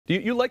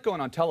You like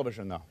going on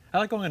television, though. I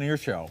like going on your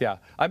show. Yeah.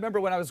 I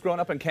remember when I was growing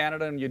up in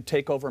Canada and you'd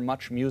take over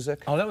Much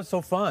Music. Oh, that was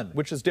so fun.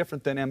 Which is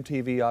different than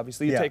MTV,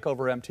 obviously. You Yeah. take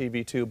over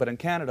MTV, too. But in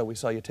Canada, we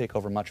saw you take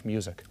over Much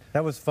Music.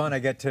 That was fun. I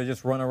get to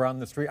just run around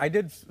the street. I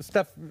did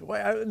stuff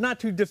not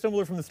too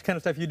dissimilar from the kind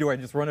of stuff you do. I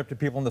just run up to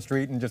people in the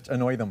street and just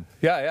annoy them.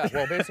 Yeah, yeah.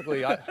 Well,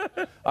 basically, I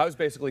was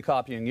basically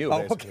copying you,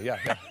 basically. Okay. Yeah,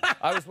 yeah.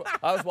 I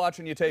was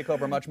watching you take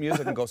over Much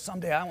Music and go,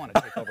 someday I want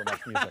to take over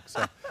Much Music.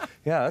 So,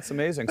 yeah, that's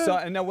amazing. So,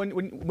 and now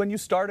when you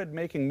started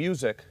making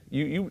music,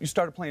 you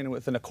started playing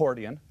with an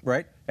accordion,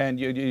 right? And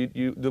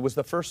there was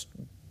the first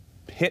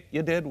hit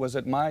you did. Was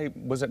it my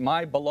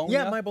Bologna?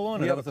 Yeah, my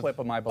Bologna. You have a clip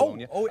of my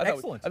Bologna. Oh,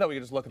 excellent. I thought we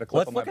could just look at a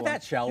clip of my Bologna. Let's look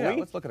at that, shall yeah, we?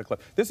 Let's look at a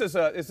clip. This is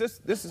this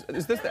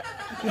that?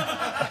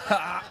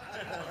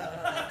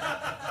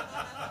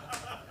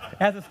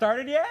 Has it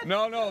started yet?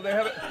 No, they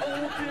haven't.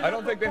 I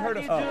don't think they heard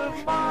us.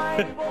 I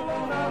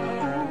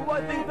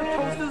think the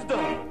toast is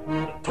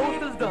done.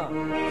 Toast is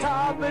done.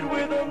 Top it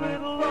with a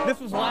little. This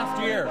was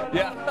last year.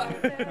 Yeah.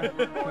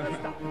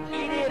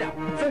 Eat it up.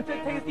 Such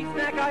a tasty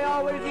snack. I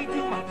always eat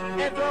too much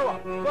and throw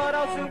up. But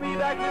I'll soon be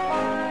back to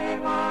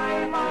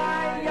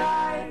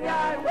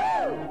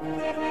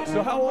woo!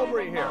 So how old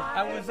were you here?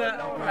 I was,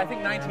 I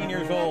think, 19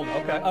 years old.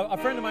 Okay. A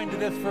friend of mine did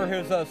this for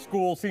his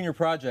school senior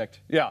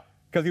project. Yeah.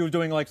 Because he was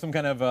doing like some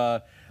kind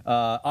of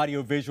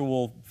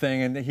audio-visual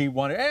thing, and he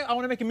wanted, hey, I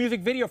want to make a music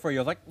video for you.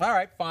 I was like, all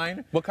right,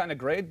 fine. What kind of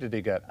grade did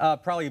he get?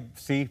 Probably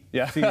C.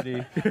 Yeah. C or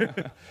D.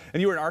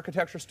 And you were an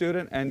architecture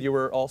student, and you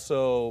were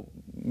also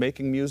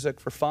making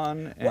music for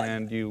fun,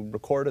 and you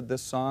recorded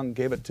this song,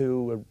 gave it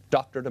to a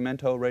Dr.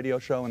 Demento radio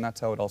show, and that's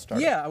how it all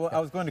started. Yeah, I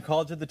was going to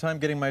college at the time,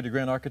 getting my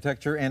degree in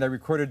architecture, and I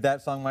recorded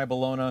that song, My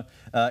Bologna,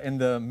 in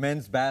the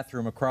men's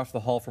bathroom across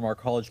the hall from our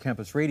college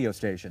campus radio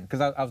station.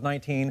 Because I was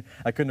 19,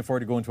 I couldn't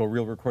afford to go into a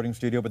real recording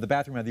studio, but the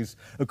bathroom had these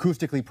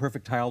acoustically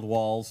perfect tiled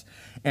walls,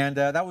 and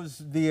that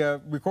was the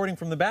recording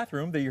from the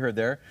bathroom that you heard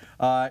there,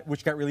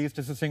 which got released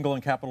as a single on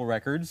Capitol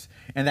Records,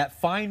 and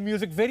that fine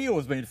music video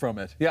was made from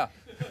it. Yeah.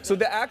 So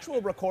the actual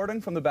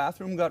recording from the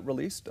bathroom got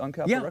released on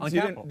Capitol Records? On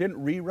You Capitol.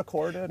 didn't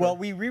re-record it? Well,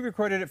 we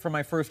re-recorded it for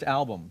my first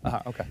album.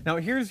 Okay. Now,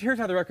 here's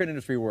how the record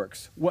industry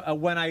works.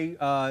 When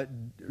I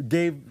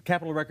gave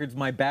Capitol Records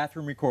my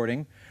bathroom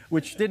recording,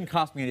 which didn't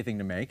cost me anything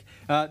to make,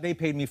 they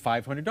paid me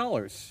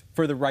 $500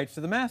 for the rights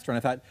to the master. And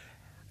I thought,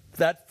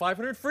 that's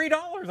 $500 free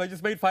dollars. I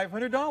just made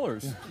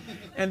 $500.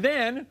 And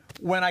then,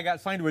 when I got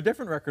signed to a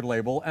different record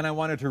label and I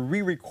wanted to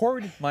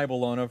re-record My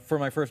Bologna for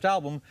my first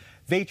album,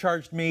 they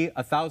charged me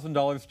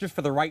 $1,000 just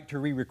for the right to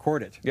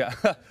re-record it. Yeah.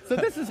 So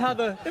that's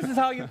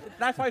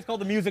why it's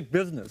called the music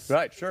business.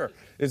 Right, sure.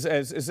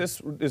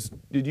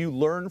 Did you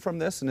learn from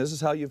this, and is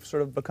this how you've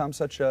sort of become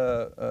such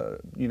a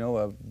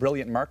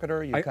brilliant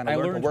marketer? You kind of I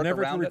learned learned to work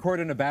never around to record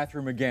in a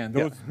bathroom again.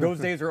 Those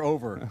days are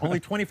over.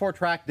 Only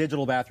 24-track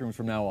digital bathrooms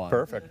from now on.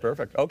 Perfect,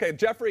 perfect. Okay,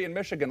 Jeffrey in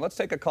Michigan, let's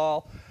take a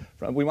call.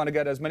 We want to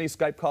get as many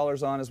Skype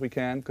callers on as we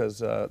can because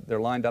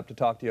they're lined up to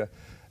talk to you,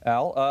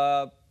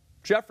 Al.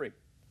 Jeffrey,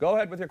 go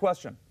ahead with your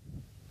question.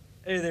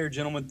 Hey there,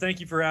 gentlemen. Thank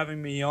you for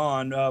having me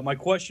on. My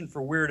question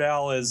for Weird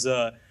Al is,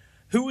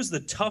 who was the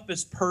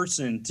toughest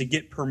person to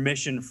get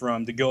permission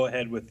from to go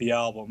ahead with the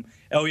album?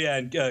 Oh, yeah,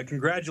 and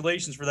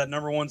congratulations for that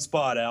 #1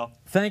 spot, Al.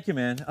 Thank you,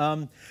 man.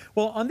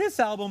 Well, on this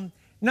album,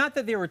 not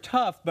that they were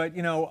tough, but,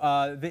 you know,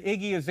 the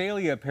Iggy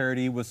Azalea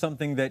parody was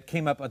something that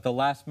came up at the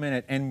last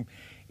minute, and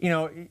you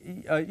know,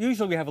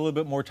 usually we have a little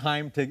bit more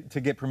time to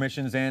get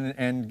permissions in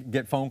and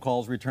get phone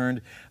calls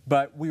returned,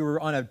 but we were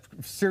on a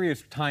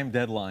serious time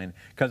deadline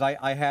because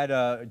I had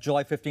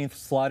July 15th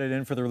slotted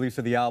in for the release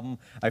of the album.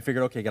 I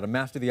figured, okay, got to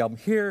master the album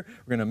here,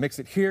 we're going to mix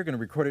it here, going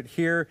to record it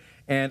here,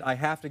 and I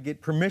have to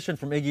get permission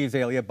from Iggy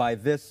Azalea by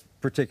this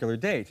particular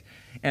date.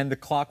 And the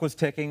clock was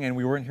ticking, and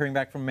we weren't hearing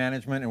back from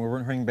management, and we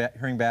weren't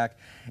hearing back.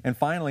 And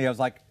finally, I was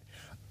like,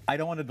 I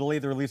don't want to delay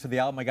the release of the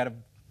album. I got to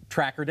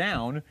track her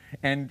down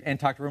and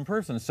talk to her in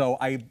person. So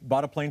I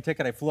bought a plane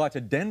ticket. I flew out to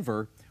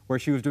Denver, where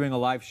she was doing a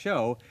live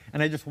show,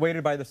 and I just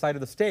waited by the side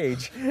of the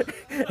stage.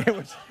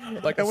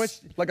 Like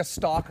a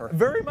stalker.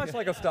 Very much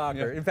like a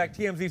stalker. In fact,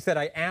 TMZ said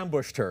I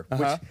ambushed her,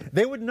 which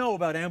they would know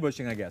about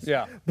ambushing, I guess.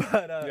 Yeah.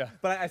 But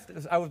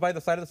I was by the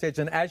side of the stage,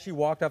 and as she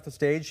walked off the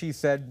stage, she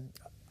said,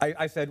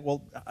 I said,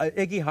 well,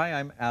 Iggy, hi,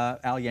 I'm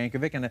Al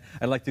Yankovic, and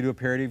I'd like to do a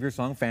parody of your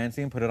song,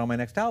 Fancy, and put it on my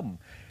next album.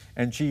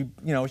 And she,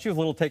 you know, she was a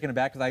little taken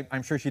aback because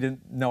I'm sure she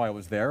didn't know I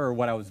was there or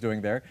what I was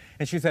doing there.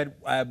 And she said,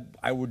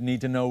 I would need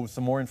to know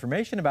some more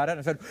information about it. And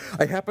I said,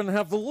 I happen to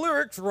have the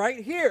lyrics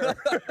right here.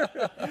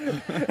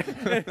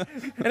 and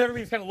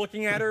everybody's kind of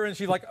looking at her, and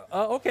she's like,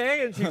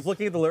 okay. And she's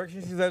looking at the lyrics,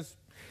 and she says,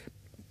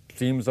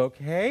 seems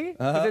okay.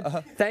 I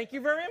said, thank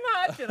you very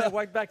much. And I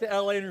went back to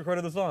LA and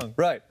recorded the song.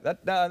 Right.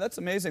 That's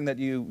amazing that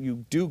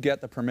you do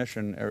get the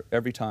permission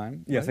every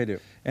time. Yes, right? I do.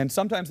 And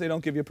sometimes they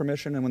don't give you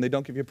permission, and when they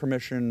don't give you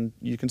permission,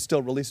 you can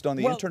still release it on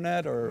the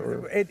internet,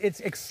 or... It's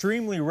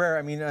extremely rare.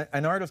 I mean,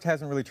 an artist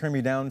hasn't really turned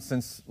me down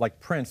since, like,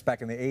 Prince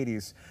back in the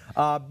 80s.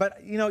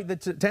 But, you know,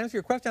 to answer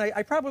your question,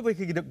 I probably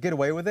could get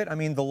away with it. I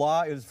mean, the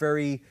law is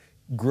very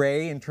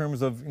gray in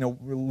terms of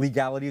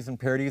legalities and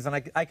parodies, and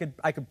I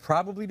could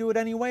probably do it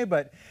anyway,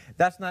 but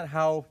that's not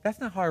how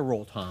I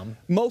roll, Tom.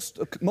 Most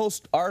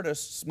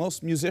artists,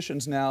 most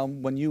musicians now,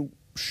 when you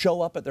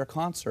show up at their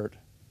concert,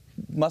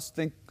 must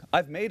think,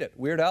 I've made it.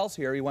 Weird Al's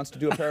here. He wants to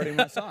do a parody of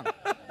my song.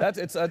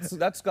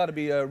 That's got to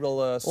be a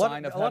real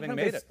sign of having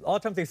made it. A lot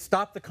of times they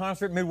stop the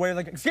concert midway,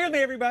 like, "Excuse me,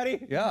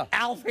 everybody. Yeah,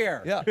 Al's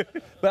here." Yeah,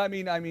 but I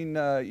mean,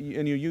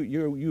 and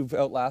you've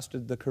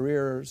outlasted the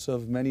careers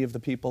of many of the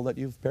people that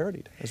you've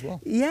parodied as well.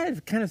 Yeah,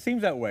 it kind of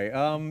seems that way.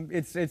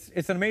 It's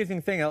an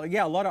amazing thing.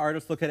 Yeah, a lot of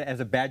artists look at it as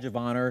a badge of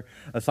honor,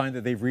 a sign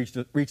that they've reached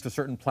a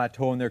certain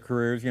plateau in their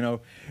careers.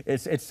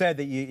 It's said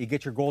that you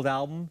get your gold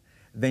album,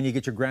 then you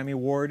get your Grammy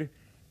Award,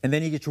 and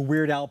then you get your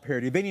Weird Al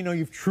parody. Then you know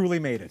you've truly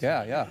made it.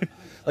 Yeah, yeah.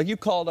 Like you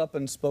called up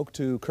and spoke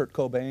to Kurt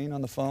Cobain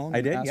on the phone.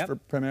 I did, asked for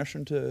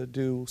permission to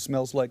do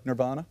 "Smells Like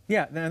Nirvana."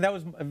 Yeah, and that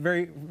was a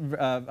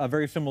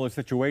very similar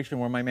situation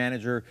where my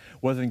manager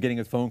wasn't getting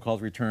his phone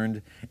calls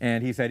returned,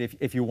 and he said,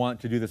 if you want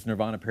to do this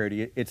Nirvana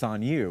parody, it's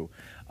on you.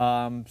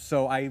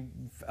 So I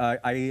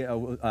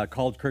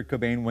called Kurt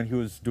Cobain when he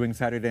was doing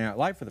Saturday Night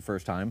Live for the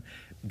first time,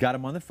 got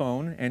him on the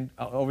phone, and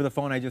over the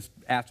phone I just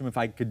asked him if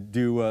I could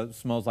do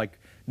 "Smells Like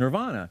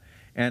Nirvana."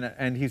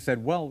 And he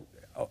said, well,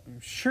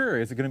 sure,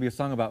 is it going to be a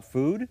song about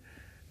food?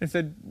 I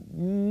said,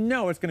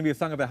 no, it's going to be a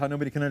song about how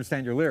nobody can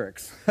understand your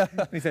lyrics.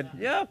 And he said,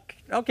 yeah,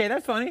 okay,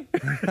 that's funny.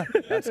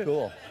 That's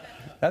cool.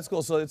 That's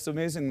cool. So it's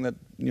amazing that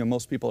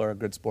most people are a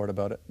good sport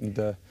about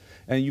it.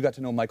 And you got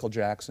to know Michael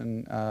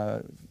Jackson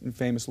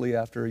famously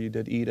after you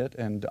did "Eat It"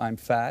 and "I'm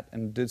Fat."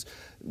 And did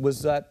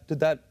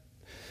that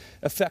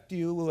affect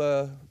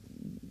you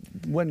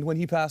when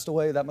he passed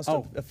away? That must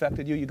have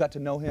affected you. You got to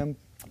know him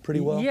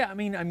pretty well. Yeah, I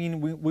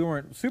mean, we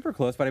weren't super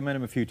close, but I met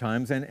him a few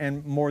times,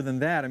 and more than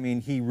that, I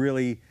mean, he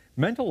really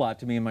meant a lot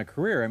to me in my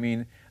career. I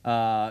mean,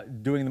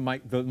 doing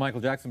the Michael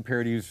Jackson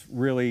parodies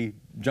really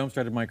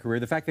jump-started my career.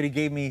 The fact that he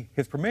gave me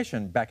his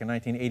permission back in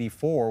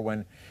 1984,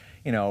 when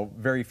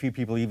very few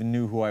people even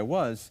knew who I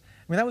was.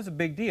 I mean, that was a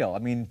big deal. I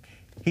mean,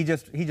 he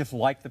just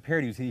liked the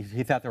parodies.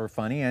 He thought they were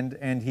funny,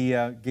 and he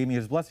gave me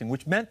his blessing,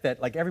 which meant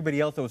that, like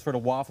everybody else that was sort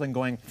of waffling,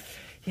 going,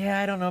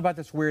 yeah, I don't know about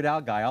this Weird Al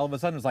guy, all of a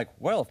sudden it's like,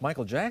 well, if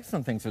Michael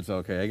Jackson thinks it's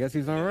okay, I guess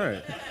he's all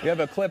right. We have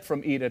a clip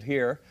from "Eat It"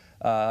 here.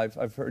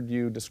 I've heard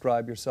you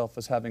describe yourself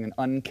as having an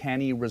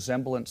uncanny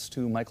resemblance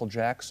to Michael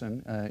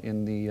Jackson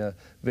in the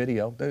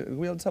video.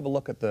 Let's have a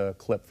look at the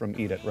clip from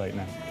 "Eat It" right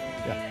now.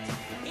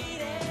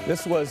 Yeah.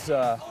 This was...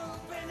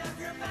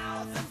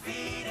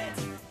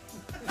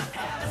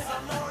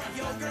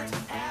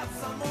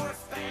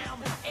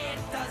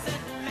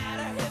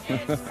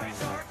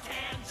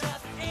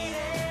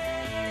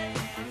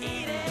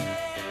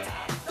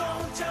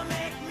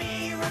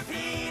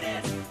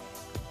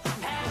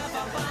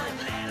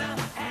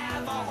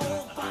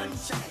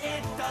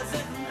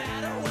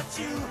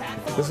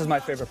 This is my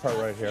favorite part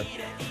right here.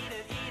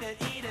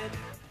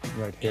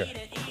 Right here.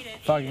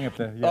 Fogging up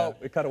the... Yeah. Oh,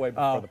 it cut away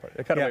before the part.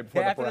 It cut away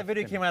before the after the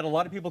video came out, a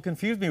lot of people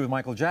confused me with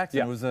Michael Jackson.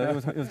 Yeah.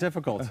 It was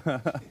difficult.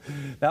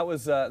 That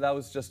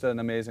was just an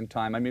amazing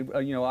time. I mean,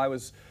 I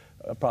was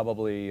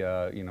probably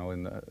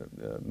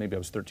maybe I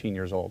was 13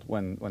 years old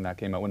when that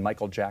came out. When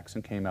Michael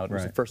Jackson came out, it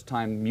was the first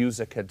time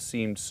music had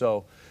seemed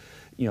so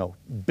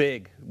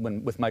big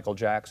with Michael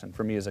Jackson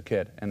for me as a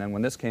kid. And then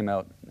when this came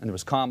out and there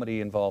was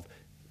comedy involved,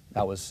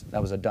 that was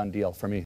a done deal for me.